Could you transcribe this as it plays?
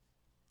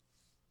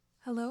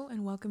Hello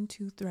and welcome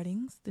to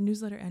Threadings, the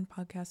newsletter and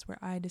podcast where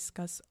I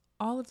discuss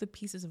all of the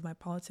pieces of my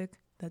politic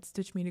that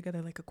stitch me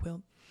together like a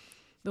quilt.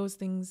 Those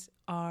things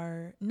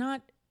are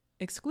not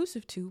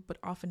exclusive to, but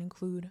often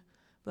include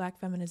Black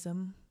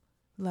feminism,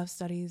 love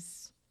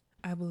studies,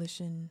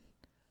 abolition,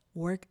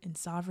 work and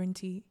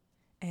sovereignty.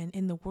 And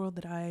in the world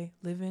that I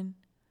live in,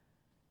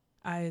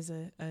 I, as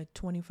a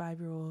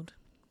 25-year-old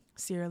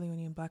Sierra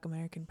Leonean Black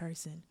American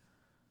person,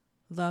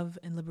 love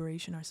and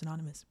liberation are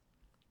synonymous.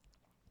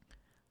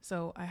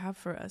 So I have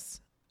for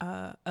us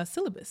a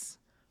syllabus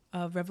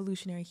of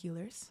revolutionary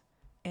healers.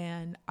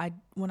 And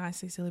when I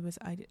say syllabus,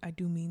 I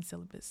do mean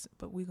syllabus.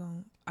 But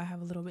I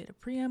have a little bit of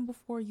preamble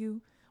for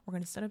you. We're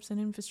going to set up some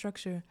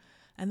infrastructure.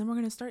 And then we're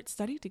going to start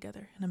study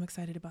together. And I'm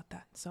excited about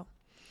that. So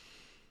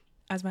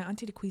as my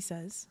Auntie DeQuee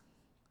says,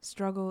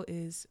 struggle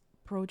is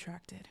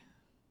protracted.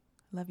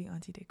 Love you,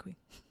 Auntie DeQuee.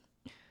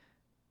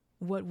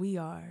 What we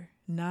are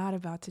not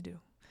about to do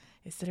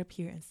is sit up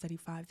here and study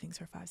 5 things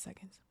for 5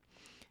 seconds.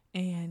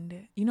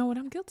 And you know what?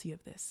 I'm guilty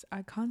of this.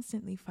 I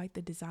constantly fight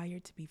the desire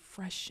to be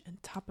fresh and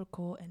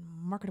topical and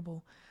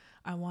marketable.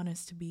 I want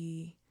us to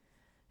be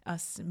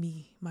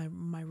me,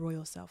 my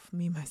royal self,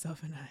 me,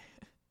 myself, and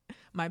I,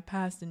 my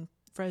past and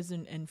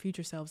present and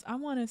future selves. I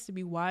want us to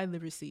be widely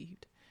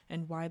received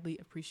and widely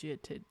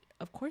appreciated.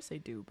 Of course I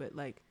do. But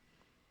like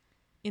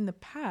in the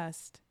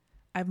past,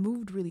 I've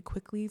moved really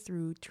quickly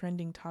through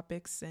trending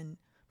topics and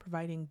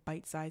providing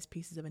bite-sized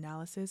pieces of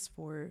analysis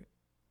for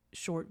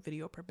short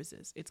video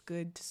purposes. It's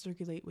good to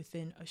circulate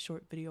within a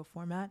short video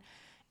format,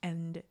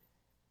 and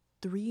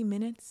 3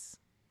 minutes,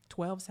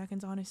 12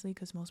 seconds, honestly,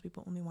 because most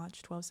people only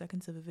watch 12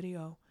 seconds of a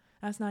video.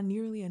 That's not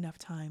nearly enough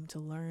time to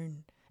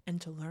learn,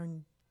 and to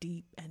learn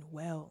deep and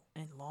well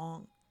and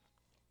long.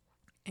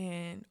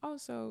 And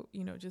also,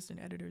 just an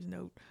editor's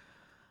note,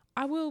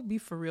 I will be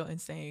for real in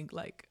saying,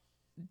 like,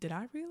 did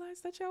I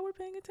realize that y'all were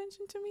paying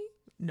attention to me?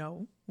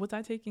 No. Was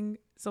I taking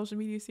social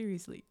media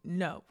seriously?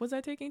 No. Was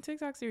I taking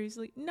TikTok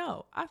seriously?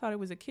 No. I thought it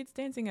was a kids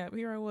dancing app.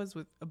 Here I was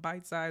with a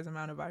bite-sized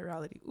amount of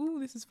virality. Ooh,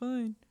 this is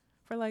fun.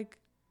 For like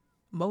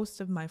most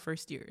of my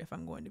first year, if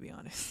I'm going to be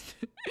honest.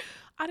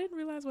 I didn't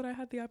realize what I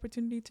had the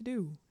opportunity to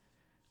do.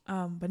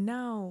 But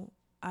now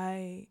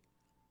I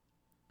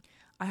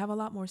have a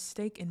lot more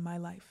stake in my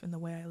life and the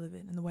way I live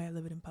it and the way I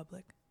live it in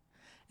public.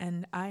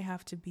 And I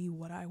have to be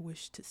what I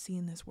wish to see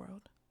in this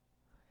world.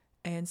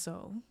 And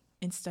so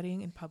in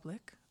studying in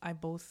public, I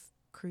both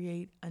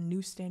create a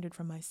new standard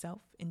for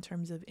myself in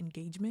terms of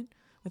engagement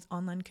with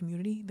online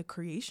community, the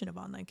creation of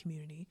online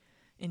community,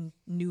 and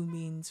new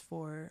means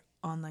for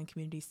online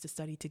communities to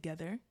study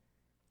together.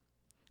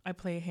 I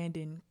play a hand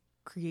in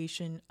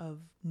creation of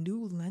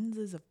new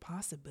lenses of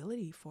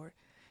possibility for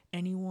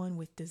anyone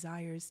with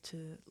desires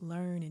to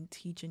learn and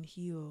teach and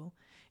heal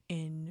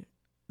in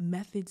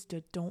methods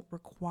that don't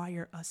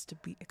require us to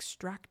be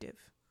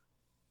extractive.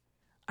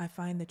 I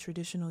find the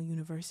traditional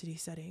university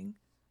setting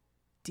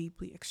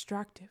deeply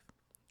extractive.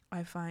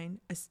 I find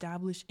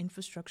established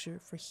infrastructure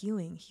for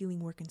healing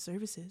work and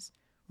services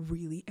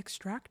really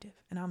extractive,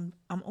 and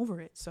I'm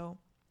over it. So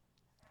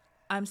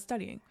I'm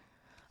studying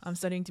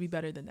to be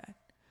better than that.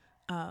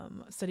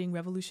 Studying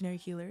revolutionary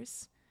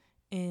healers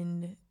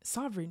in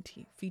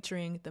sovereignty,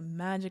 featuring the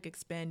magic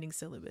expanding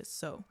syllabus.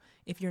 So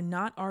if you're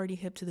not already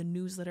hip to the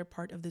newsletter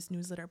part of this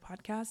newsletter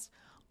podcast,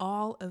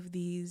 all of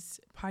these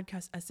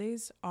podcast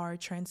essays are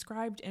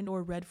transcribed and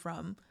or read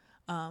from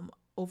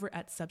over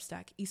at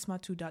Substack,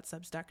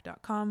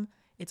 ismatu.substack.com.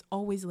 It's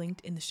always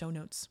linked in the show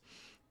notes.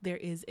 There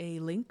is a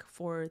link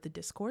for the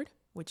Discord,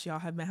 which y'all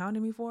have been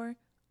hounding me for.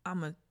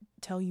 I'm going to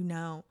tell you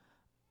now,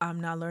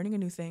 I'm not learning a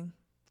new thing.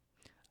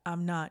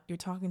 I'm not. You're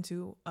talking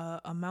to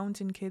a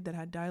mountain kid that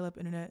had dial-up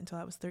internet until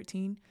I was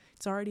 13.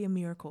 It's already a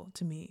miracle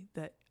to me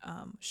that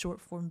short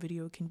form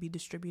video can be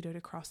distributed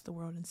across the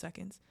world in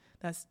seconds.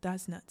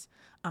 That's nuts.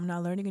 I'm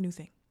not learning a new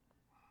thing.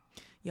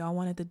 Y'all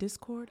wanted the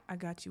Discord? I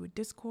got you a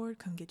Discord.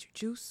 Come get your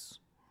juice.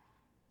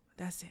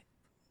 That's it.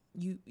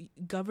 You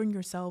govern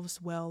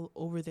yourselves well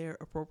over there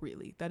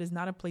appropriately. That is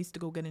not a place to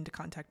go get into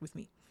contact with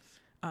me.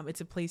 It's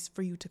a place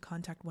for you to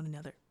contact one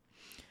another.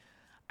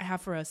 I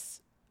have for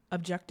us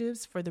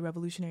objectives for the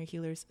Revolutionary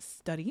Healers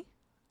study,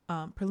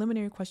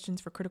 preliminary questions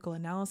for critical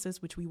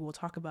analysis, which we will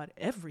talk about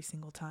every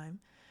single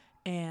time,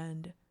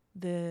 and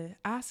the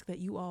ask that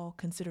you all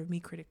consider me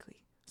critically.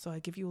 So I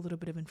give you a little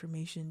bit of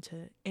information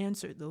to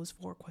answer those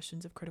 4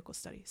 questions of critical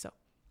study. So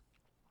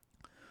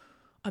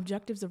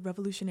objectives of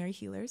Revolutionary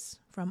Healers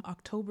from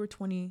October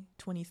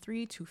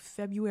 2023 to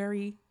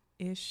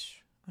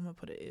February-ish, I'm going to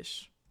put a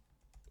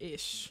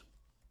ish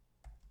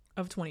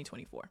of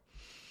 2024.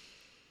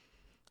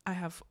 I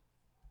have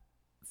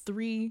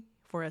 3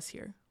 for us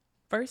here.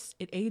 First,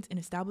 it aids in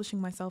establishing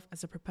myself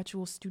as a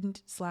perpetual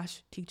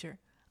student/teacher.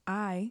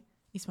 I,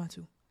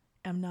 Ismatu,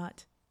 am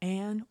not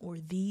an or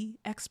the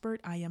expert.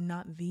 I am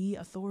not the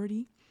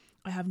authority.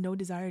 I have no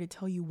desire to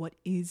tell you what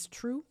is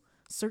true,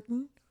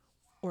 certain,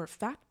 or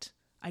fact.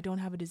 I don't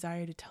have a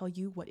desire to tell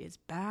you what is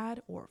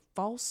bad or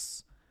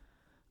false,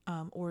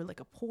 or like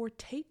a poor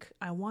take.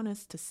 I want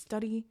us to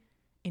study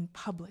in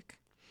public,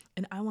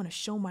 and I want to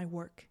show my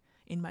work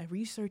in my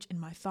research, in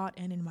my thought,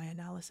 and in my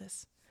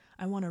analysis.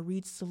 I want to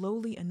read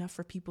slowly enough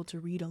for people to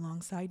read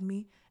alongside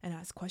me and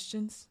ask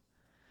questions.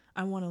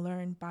 I want to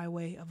learn by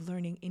way of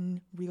learning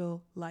in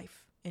real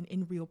life and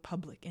in real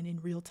public and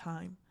in real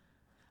time.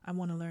 I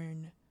want to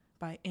learn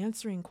by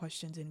answering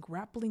questions and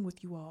grappling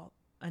with you all,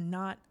 and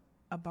not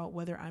about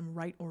whether I'm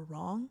right or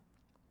wrong.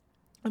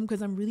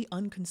 Because I'm really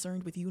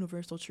unconcerned with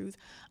universal truth.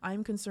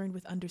 I'm concerned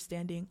with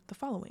understanding the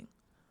following.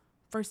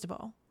 First of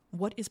all,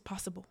 what is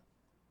possible?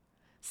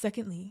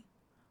 Secondly,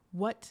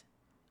 what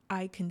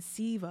I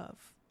conceive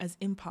of as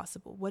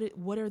impossible.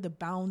 What are the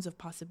bounds of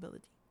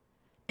possibility?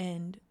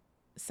 And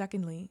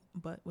secondly,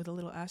 but with a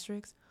little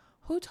asterisk,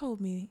 who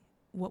told me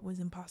what was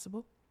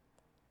impossible?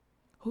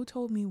 Who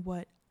told me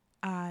what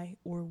I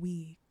or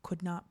we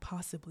could not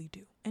possibly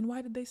do? And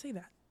why did they say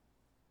that?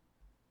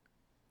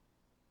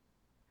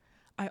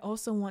 I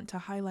also want to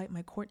highlight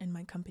my court and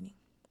my company.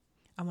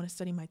 I want to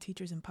study my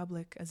teachers in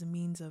public as a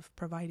means of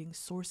providing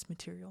source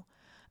material.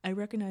 I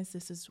recognize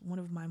this as one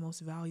of my most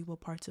valuable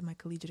parts of my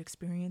collegiate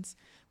experience,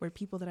 where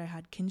people that I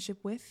had kinship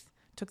with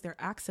took their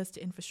access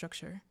to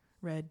infrastructure,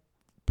 read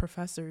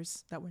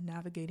professors that were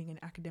navigating an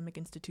academic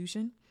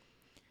institution.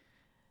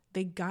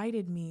 They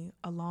guided me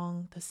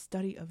along the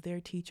study of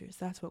their teachers.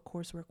 That's what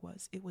coursework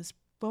was. It was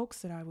folks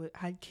that I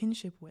had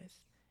kinship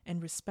with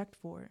and respect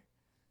for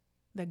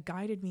that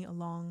guided me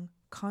along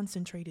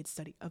concentrated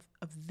study of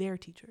their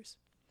teachers.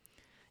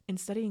 In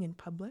studying in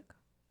public,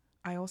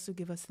 I also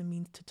give us the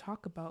means to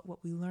talk about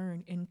what we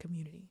learn in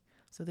community.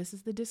 So this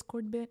is the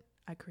Discord bit.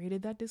 I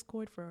created that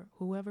Discord for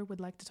whoever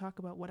would like to talk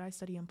about what I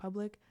study in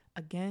public.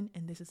 Again,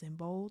 and this is in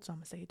bold, so I'm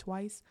going to say it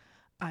twice.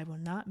 I will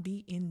not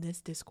be in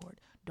this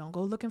Discord. Don't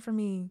go looking for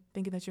me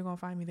thinking that you're going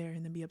to find me there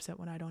and then be upset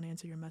when I don't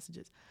answer your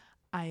messages.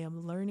 I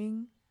am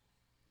learning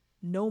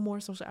no more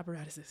social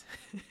apparatuses.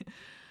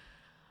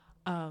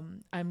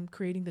 I'm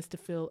creating this to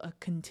fill a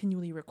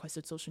continually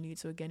requested social need.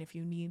 So again, if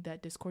you need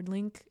that Discord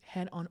link,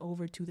 head on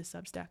over to the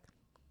Substack.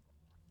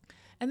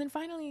 And then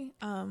finally,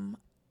 an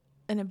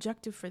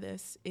objective for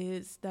this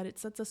is that it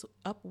sets us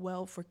up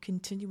well for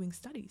continuing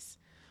studies.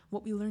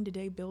 What we learn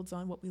today builds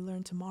on what we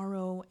learn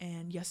tomorrow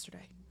and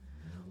yesterday.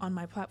 On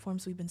my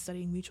platforms, we've been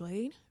studying mutual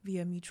aid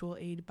via Mutual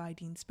Aid by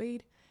Dean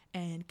Spade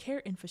and care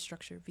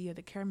infrastructure via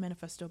the Care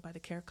Manifesto by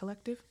the Care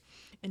Collective.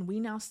 And we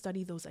now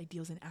study those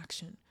ideals in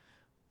action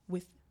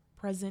with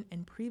present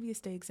and previous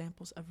day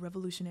examples of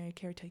revolutionary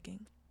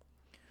caretaking.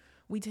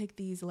 We take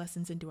these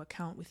lessons into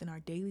account within our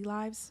daily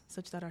lives,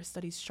 such that our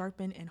studies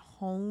sharpen and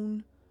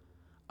hone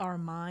our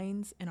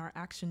minds and our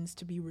actions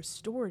to be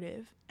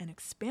restorative and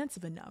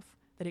expansive enough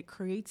that it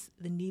creates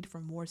the need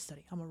for more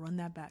study. I'm gonna run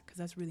that back because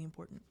that's really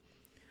important.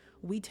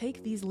 We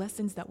take these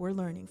lessons that we're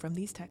learning from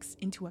these texts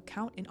into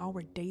account in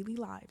our daily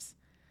lives,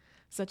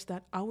 such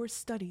that our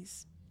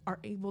studies are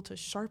able to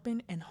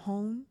sharpen and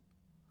hone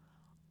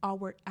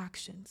our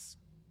actions,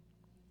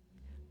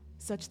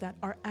 such that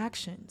our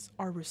actions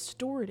are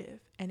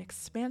restorative and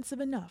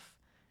expansive enough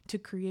to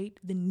create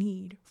the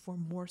need for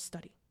more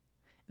study.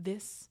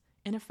 This,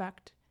 in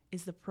effect,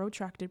 is the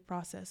protracted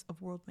process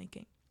of world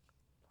making.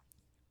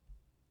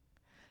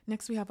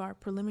 Next, we have our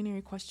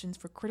preliminary questions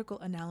for critical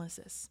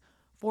analysis.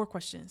 4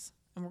 questions,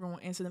 and we're going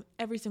to answer them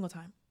every single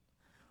time.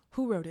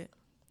 Who wrote it?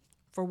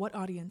 For what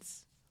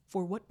audience?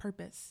 For what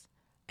purpose?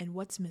 And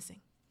what's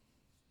missing?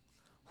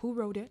 Who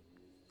wrote it?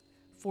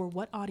 For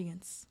what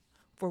audience?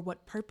 For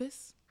what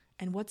purpose?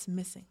 And what's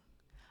missing?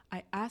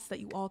 I ask that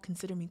you all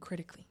consider me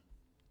critically.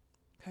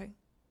 Okay?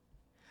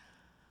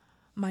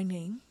 My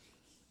name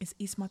is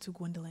Ismatu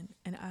Gwendolyn,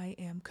 and I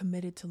am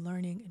committed to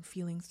learning and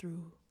feeling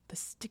through the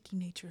sticky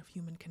nature of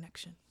human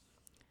connection,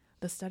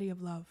 the study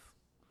of love,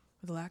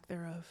 or the lack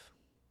thereof.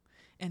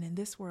 And in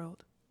this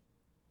world,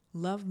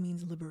 love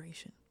means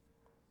liberation.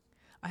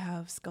 I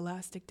have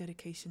scholastic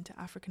dedication to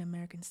African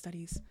American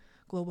studies,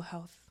 global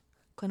health,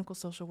 clinical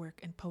social work,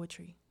 and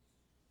poetry.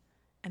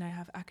 And I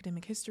have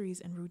academic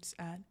histories and roots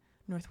at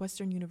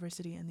Northwestern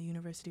University and the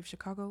University of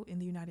Chicago in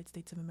the United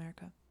States of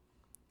America.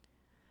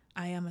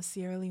 I am a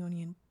Sierra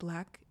Leonean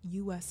Black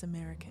U.S.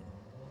 American.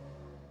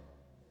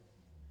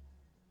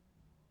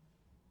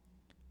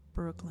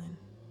 Brooklyn.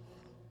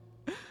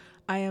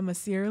 I am a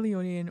Sierra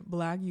Leonean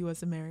Black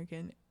U.S.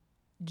 American,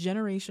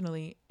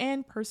 generationally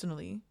and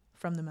personally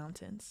from the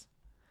mountains.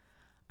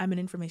 I'm an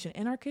information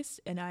anarchist,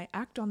 and I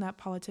act on that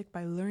politic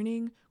by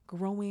learning,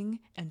 growing,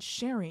 and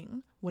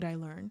sharing what I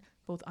learn,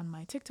 both on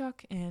my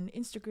TikTok and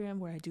Instagram,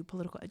 where I do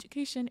political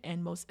education,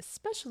 and most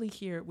especially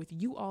here with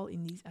you all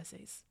in these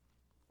essays.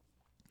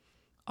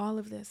 All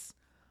of this,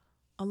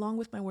 along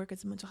with my work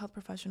as a mental health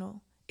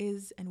professional,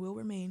 is and will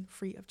remain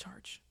free of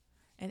charge.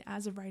 And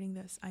as of writing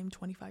this, I'm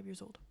 25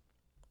 years old.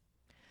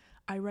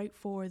 I write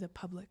for the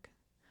public,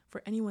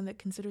 for anyone that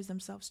considers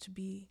themselves to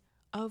be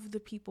of the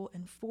people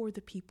and for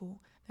the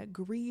people that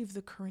grieve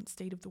the current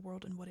state of the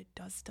world and what it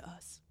does to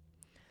us.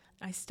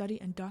 I study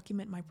and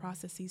document my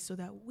processes so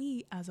that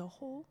we as a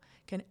whole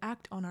can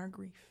act on our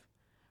grief,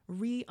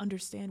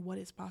 re-understand what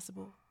is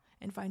possible,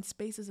 and find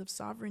spaces of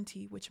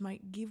sovereignty which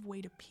might give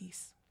way to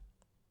peace.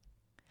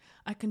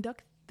 I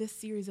conduct this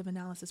series of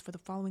analysis for the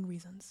following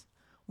reasons.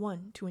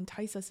 1, to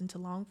entice us into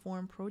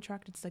long-form,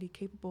 protracted study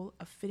capable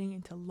of fitting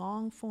into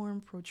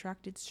long-form,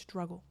 protracted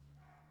struggle.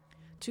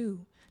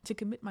 2, to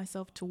commit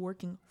myself to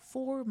working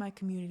for my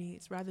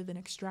communities rather than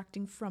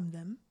extracting from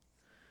them.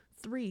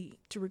 3,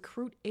 to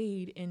recruit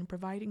aid in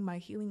providing my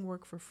healing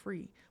work for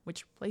free,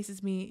 which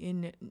places me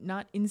in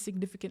not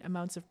insignificant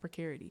amounts of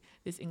precarity.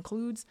 This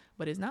includes,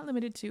 but is not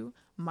limited to,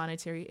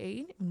 monetary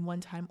aid in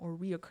one-time or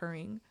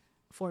reoccurring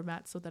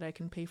formats so that I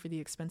can pay for the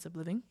expense of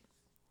living,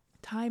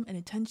 time and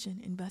attention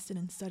invested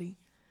in study,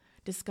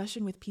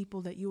 discussion with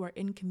people that you are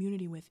in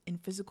community with in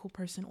physical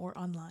person or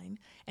online,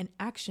 and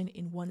action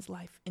in one's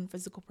life in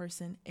physical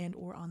person and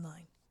or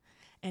online.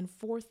 And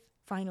 4th,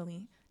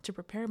 finally, to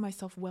prepare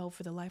myself well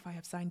for the life I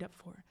have signed up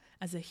for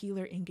as a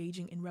healer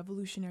engaging in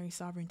revolutionary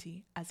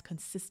sovereignty as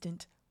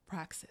consistent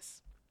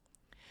praxis.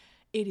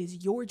 It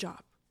is your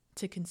job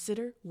to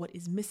consider what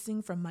is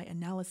missing from my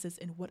analysis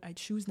and what I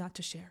choose not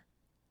to share.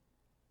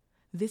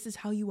 This is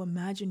how you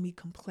imagine me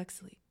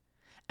complexly,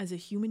 as a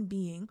human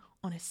being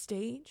on a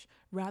stage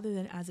rather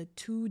than as a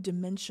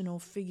two-dimensional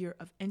figure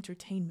of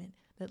entertainment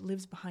that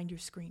lives behind your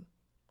screen.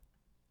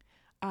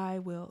 I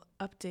will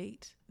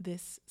update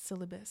this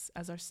syllabus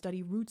as our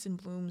study roots and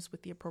blooms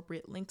with the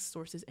appropriate links,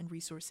 sources, and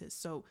resources.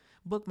 So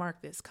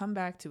bookmark this, come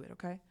back to it,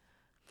 okay?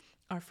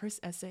 Our first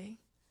essay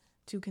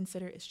to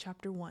consider is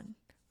Chapter 1,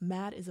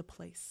 Mad is a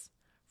Place,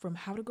 From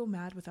How to Go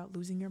Mad Without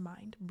Losing Your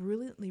Mind,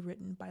 brilliantly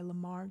written by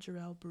Lamar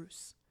Jarrell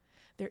Bruce.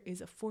 There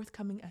is a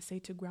forthcoming essay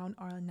to ground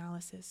our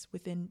analysis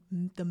within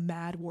the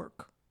mad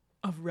work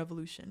of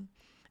revolution.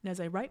 And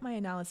as I write my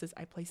analysis,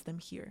 I place them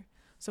here.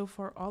 So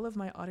for all of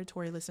my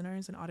auditory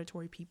listeners and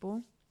auditory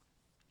people,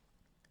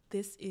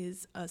 this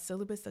is a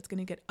syllabus that's going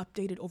to get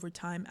updated over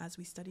time as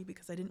we study,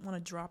 because I didn't want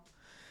to drop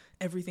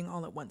everything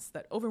all at once.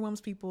 That overwhelms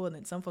people, and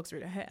then some folks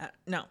are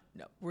no,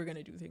 we're going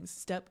to do things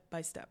step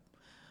by step.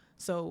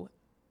 So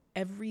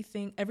every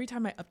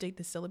time I update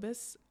the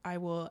syllabus, I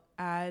will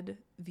add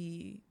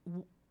the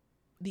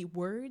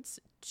words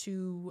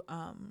to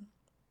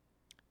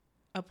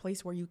a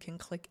place where you can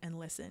click and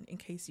listen in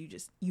case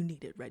you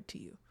need it read to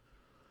you.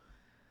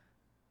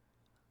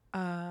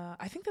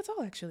 I think that's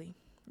all, actually.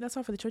 That's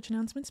all for the church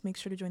announcements. Make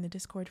sure to join the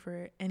Discord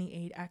for any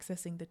aid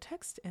accessing the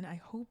text, and I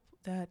hope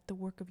that the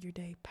work of your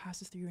day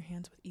passes through your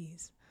hands with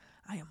ease.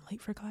 I am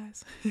late for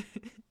class.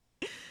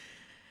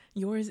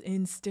 Yours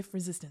in stiff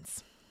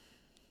resistance.